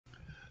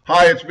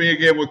Hi, it's me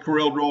again with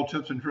Corel Draw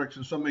Tips and Tricks,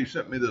 and somebody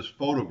sent me this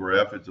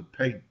photograph. It's a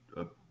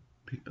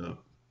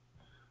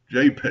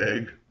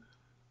JPEG,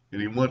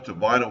 and he wants to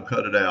vinyl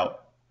cut it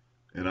out,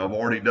 and I've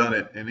already done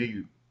it, and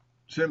he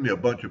sent me a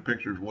bunch of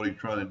pictures of what he's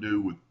trying to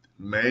do with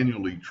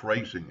manually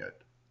tracing it.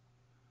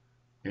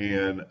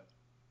 And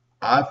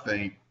I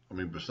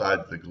mean,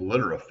 besides the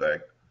glitter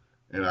effect,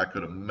 and I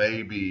could have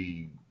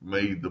maybe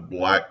made the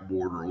black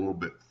border a little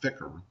bit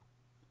thicker.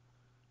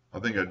 I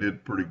think I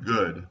did pretty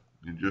good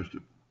in just a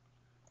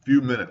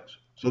few minutes.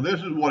 So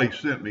this is what he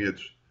sent me.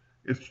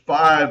 It's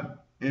 5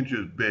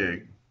 inches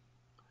big.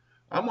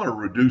 I'm going to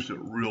reduce it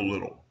real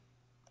little.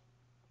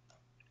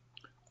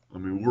 I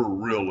mean, we're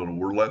real little.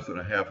 We're less than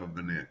a half of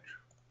an inch.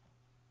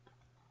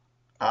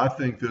 I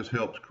think this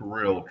helps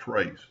Corel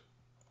trace,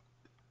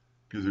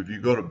 because if you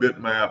go to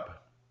Bitmap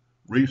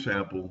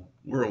resample,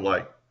 we're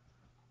like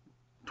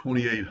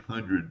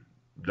 2,800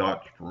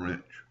 dots per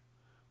inch.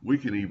 We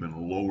can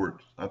even lower it.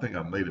 I think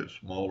I made it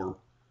smaller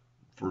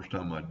first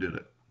time I did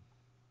it.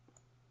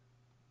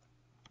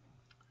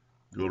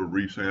 Go to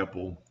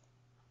resample.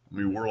 I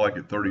mean, we're like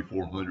at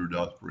 3,400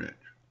 dots per inch.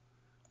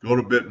 Go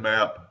to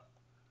Bitmap,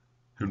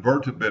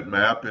 convert to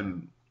Bitmap,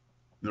 and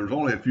there's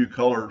only a few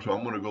colors, so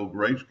I'm going to go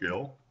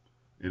grayscale,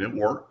 and it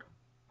worked.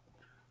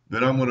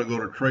 Then I'm going to go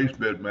to Trace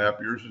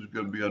Bitmap. Yours is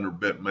going to be under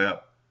Bitmap,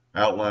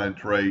 Outline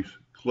Trace,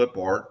 Clip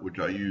Art, which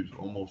I use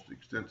almost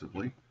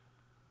extensively.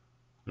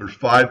 There's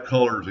 5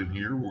 colors in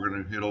here. We're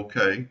going to hit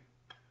OK.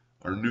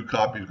 Our new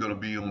copy is going to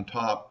be on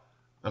top.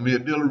 I mean,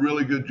 it did a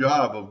really good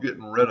job of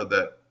getting rid of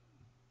that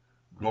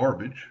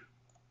garbage.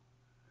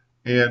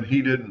 And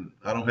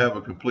I don't have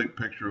a complete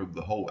picture of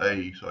the whole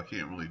A, so I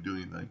can't really do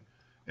anything.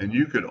 And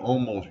you could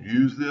almost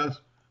use this,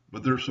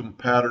 but there's some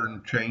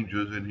pattern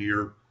changes in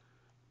here.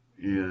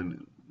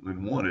 In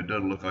one, it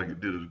doesn't look like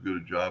it did as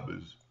good a job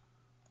as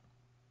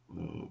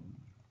the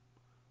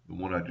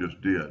one I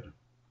just did.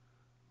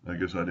 I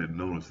guess I didn't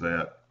notice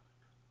that.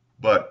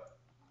 But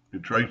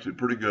it traced it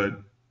pretty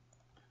good.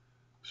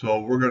 So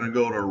we're going to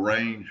go to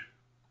Arrange,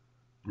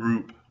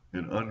 Group,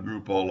 and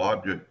Ungroup All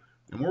Object.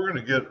 And we're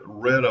going to get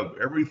rid of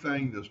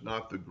everything that's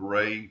not the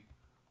gray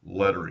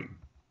lettering.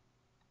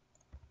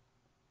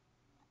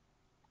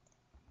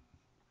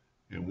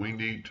 And we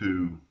need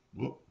to,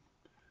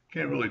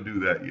 can't really do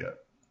that yet.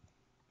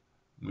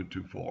 Went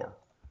too far.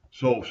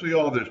 So see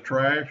all this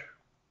trash?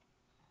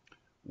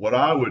 What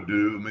I would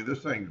do, I mean,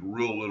 this thing's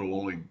real little,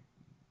 only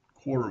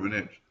 1/4 of an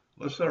inch.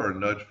 Let's set our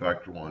nudge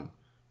factor on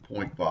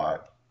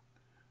 0.5.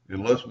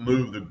 And let's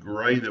move the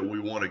gray that we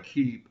want to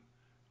keep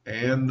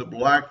and the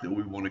black that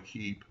we want to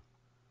keep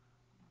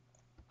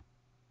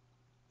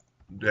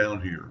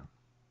down here.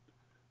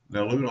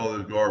 Now look at all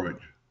this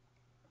garbage.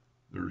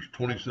 There's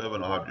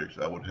 27 objects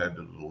I would have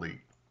to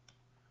delete.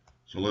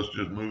 So let's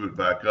just move it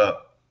back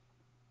up.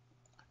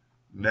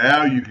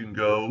 Now you can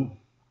go,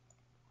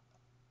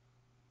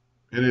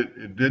 and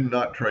it did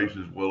not trace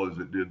as well as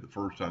it did the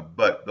first time,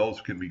 but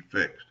those can be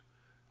fixed.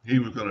 He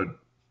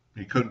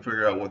couldn't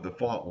figure out what the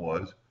font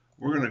was.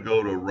 We're going to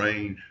go to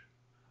Arrange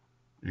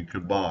and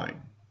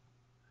Combine.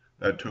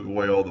 That took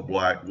away all the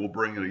black. We'll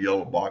bring in a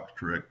yellow box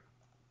trick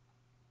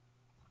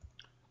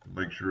to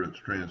make sure it's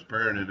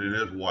transparent, and it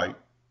is white.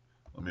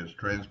 I mean, it's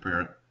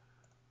transparent.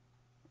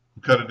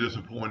 I'm kind of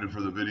disappointed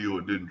for the video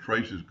it didn't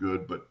trace as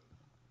good, but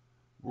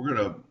we're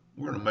gonna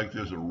make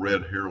this a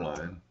red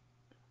hairline.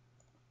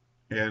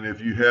 And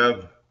if you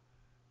have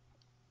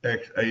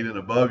X8 and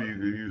above, you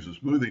can use the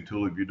smoothing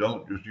tool. If you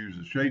don't, just use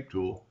the shape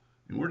tool.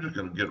 And we're just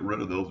going to get rid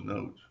of those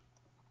nodes.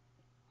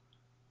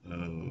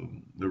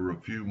 There were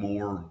a few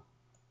more,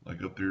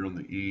 like up there on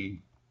the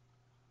E.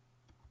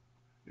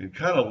 And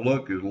kind of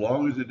look, as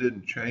long as it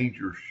didn't change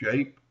your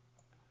shape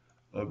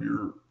of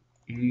your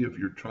E, if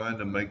you're trying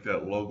to make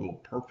that logo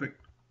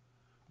perfect,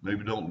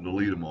 maybe don't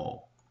delete them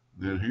all.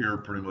 Then here,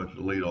 pretty much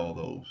delete all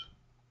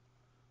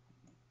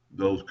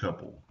those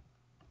couple.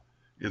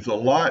 It's a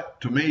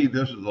lot, to me,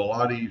 this is a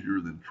lot easier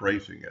than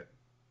tracing it,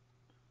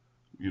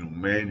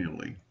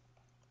 manually.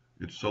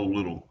 It's so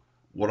little.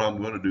 What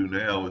I'm going to do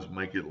now is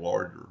make it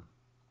larger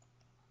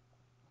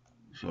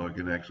so I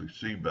can actually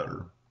see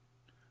better,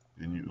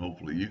 and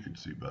hopefully you can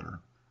see better.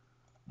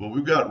 But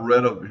we've got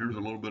rid of, here's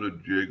a little bit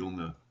of jig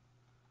on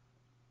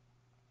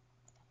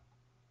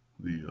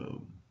the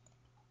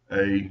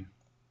A.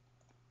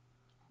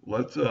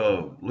 Let's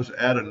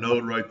add a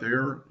node right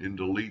there and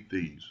delete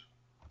these.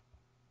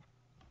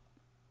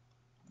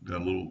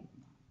 Got a little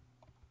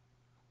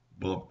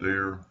bump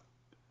there.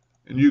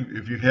 And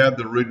if you have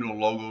the original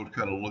logo to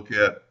kind of look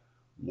at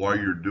while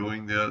you're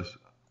doing this,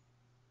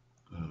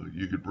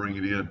 you could bring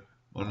it in.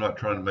 I'm not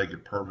trying to make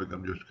it perfect.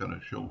 I'm just going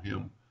to show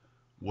him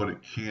what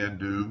it can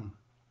do.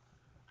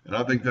 And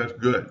I think that's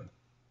good.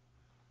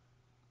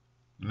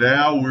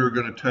 Now we're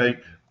going to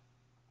take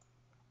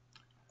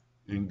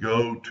and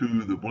go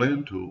to the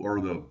blend tool, or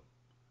the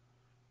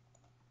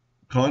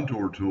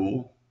contour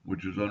tool,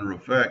 which is under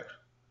Effects.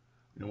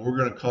 And we're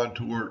going to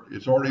contour.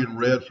 It's already in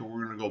red, so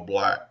we're going to go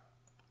black.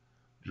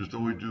 Just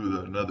always do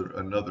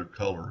another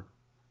color.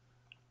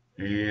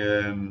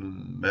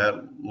 And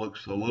that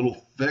looks a little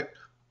thick.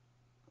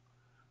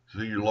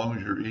 See, as long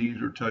as your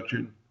E's are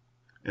touching,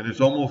 and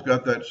it's almost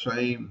got that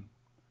same,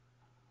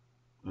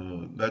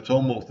 that's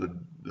almost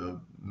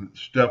the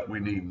step we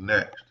need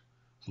next.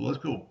 So let's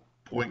go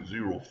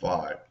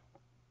 0.05.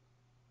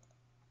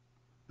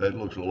 That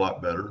looks a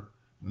lot better.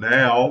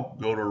 Now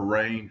go to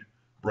arrange,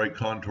 break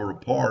contour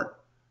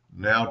apart.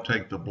 Now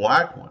take the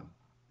black one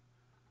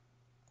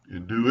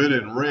and do it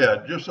in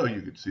red, just so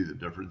you can see the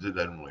difference. It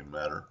doesn't really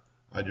matter.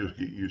 I just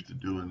get used to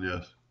doing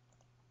this.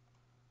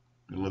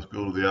 And let's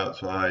go to the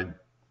outside.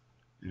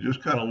 You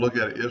just kind of look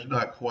at it. It's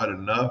not quite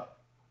enough.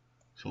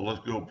 So let's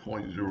go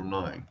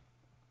 0.09.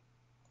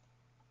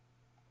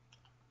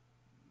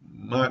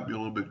 Might be a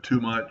little bit too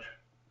much,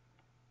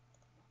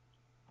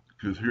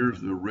 because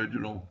here's the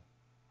original.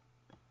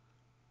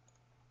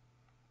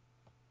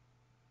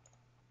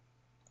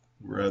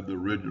 Grab the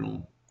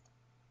original,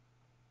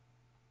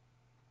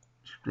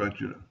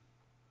 stretch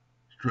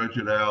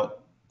it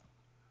out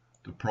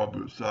to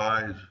proper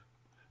size,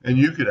 and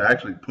you could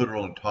actually put it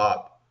on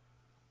top.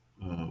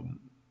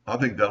 I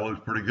think that looks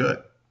pretty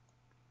good.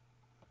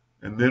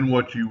 And then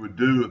what you would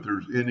do, if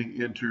there's any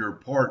interior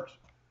parts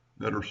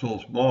that are so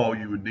small,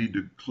 you would need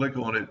to click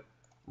on it,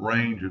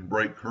 range, and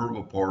break curve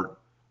apart,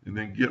 and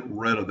then get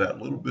rid of that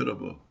little bit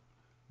of a,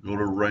 go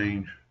to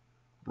range,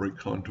 break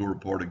contour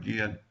apart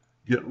again,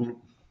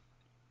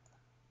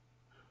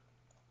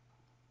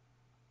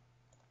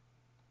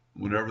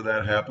 whenever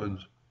that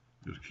happens,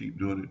 just keep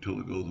doing it until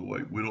it goes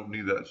away. We don't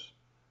need that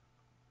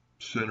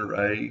center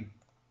A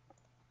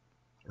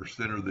or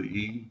center the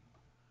E.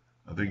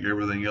 I think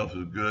everything else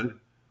is good.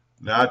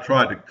 Now I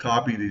tried to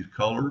copy these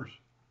colors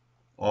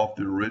off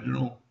the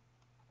original,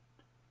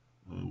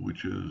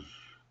 which is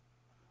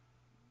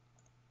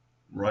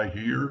right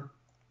here.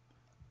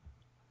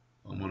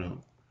 I'm going to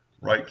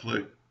right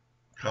click,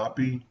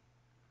 copy,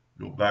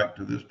 go back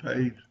to this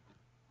page,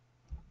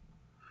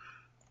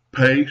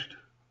 paste,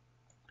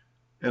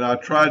 and I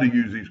try to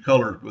use these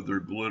colors, but they're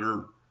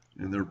glitter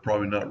and they're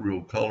probably not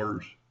real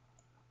colors.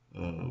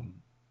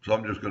 So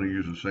I'm just going to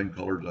use the same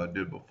colors I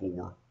did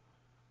before.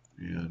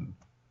 And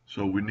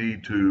so we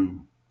need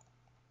to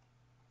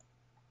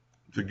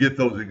get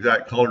those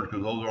exact colors,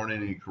 because those aren't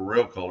any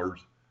Corel colors.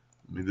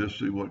 I mean, let's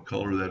see what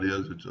color that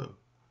is. It's a,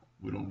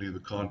 we don't need the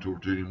contour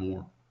to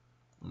anymore.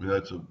 I mean,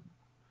 that's a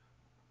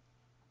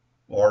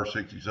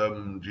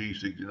R67,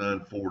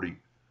 G69, 40.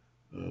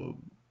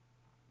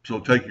 So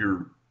take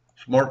your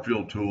Smart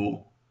Fill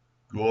tool,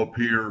 go up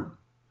here,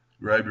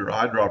 grab your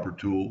eyedropper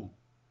tool,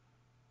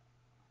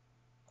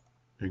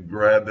 and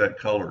grab that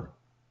color,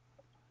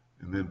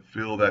 and then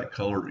fill that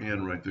color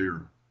in right there.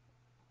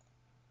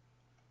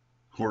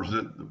 Of course,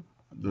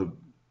 the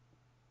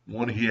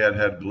one he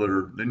had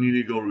glitter. Then you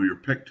need to go to your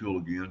pick tool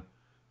again,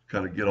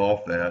 kind of get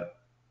off that,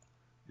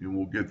 and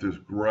we'll get this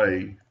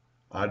gray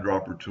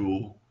eyedropper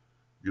tool.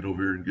 Get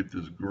over here and get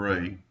this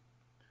gray.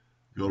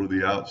 Go to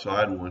the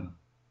outside one,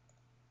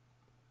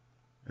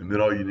 and then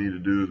all you need to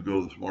do is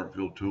go to the Smart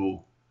Fill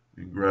tool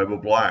and grab a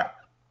black.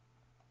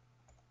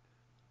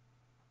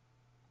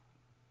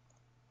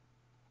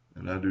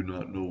 And I do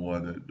not know why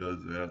that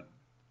does that.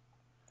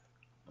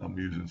 I'm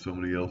using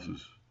somebody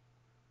else's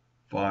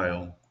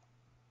file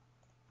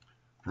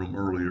from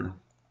earlier.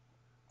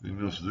 Then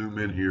just zoom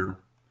in here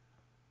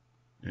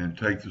and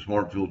take the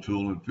Smart Fill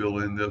tool and fill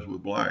in this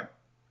with black.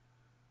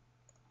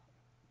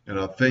 And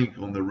I think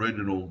on the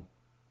original,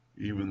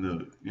 even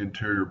the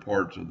interior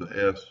parts of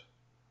the S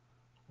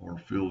are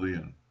filled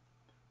in,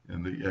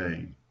 and the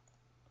A.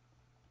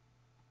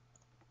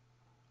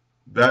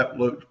 That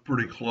looks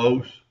pretty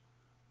close.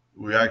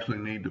 We actually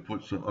need to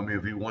put some, I mean,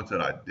 if he wants it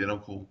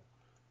identical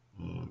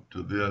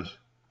to this,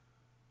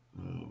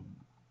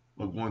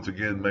 but once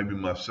again, maybe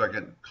my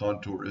second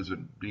contour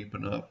isn't deep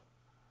enough.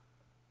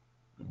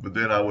 But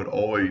then I would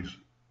always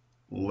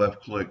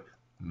left click,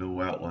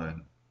 no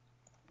outline.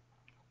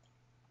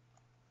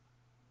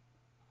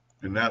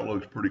 And that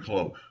looks pretty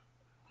close.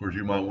 Of course,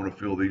 you might want to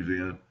fill these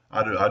in.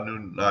 I do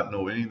not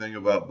know anything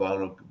about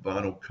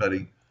vinyl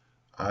cutting.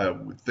 I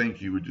would think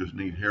you would just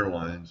need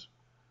hairlines.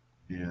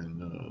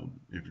 And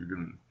if you're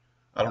going to,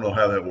 I don't know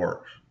how that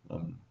works.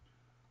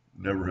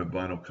 Never have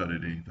vinyl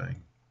cutted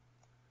anything.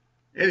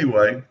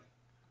 Anyway,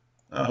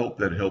 I hope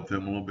that helped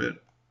them a little bit.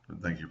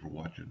 And thank you for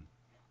watching.